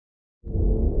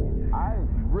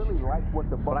really like what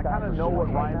the Buckeyes. But I kind of know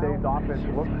what Ryan Day's offense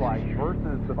looks like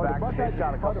versus the fact that they've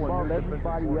got a couple of new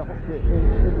everybody else in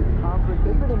this conference.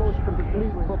 They've been the most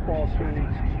complete football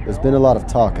team. There's been a lot of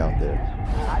talk out there.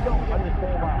 I don't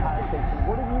understand why Ohio State.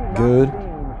 What have you not Good,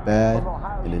 seen bad, from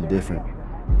Ohio and State? indifferent.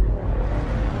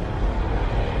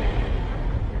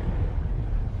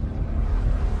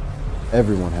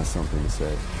 Everyone has something to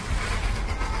say.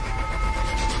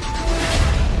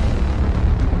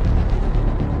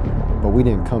 But we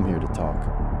didn't come here to talk.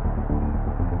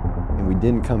 And we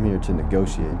didn't come here to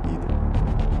negotiate either.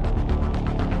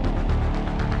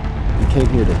 We came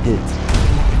here to hit,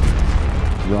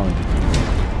 run,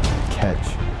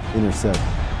 catch, intercept,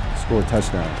 score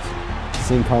touchdowns,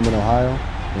 sing Carmen, Ohio,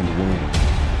 and win.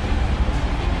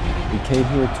 We came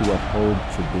here to uphold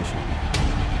tradition.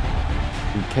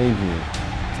 We came here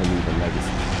to leave a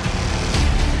legacy.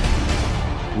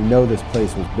 We know this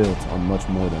place was built on much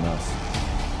more than us,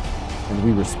 and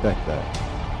we respect that.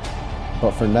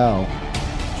 But for now,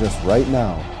 just right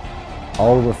now,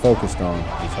 all we're focused on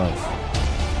is us.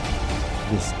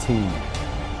 This team,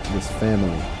 this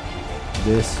family,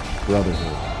 this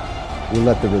brotherhood. We'll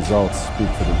let the results speak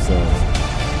for themselves.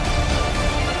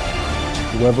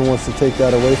 Whoever wants to take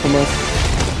that away from us,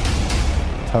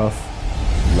 tough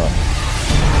luck.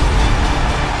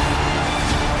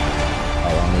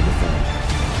 Our honor defend.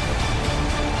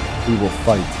 We will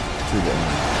fight to the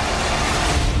end.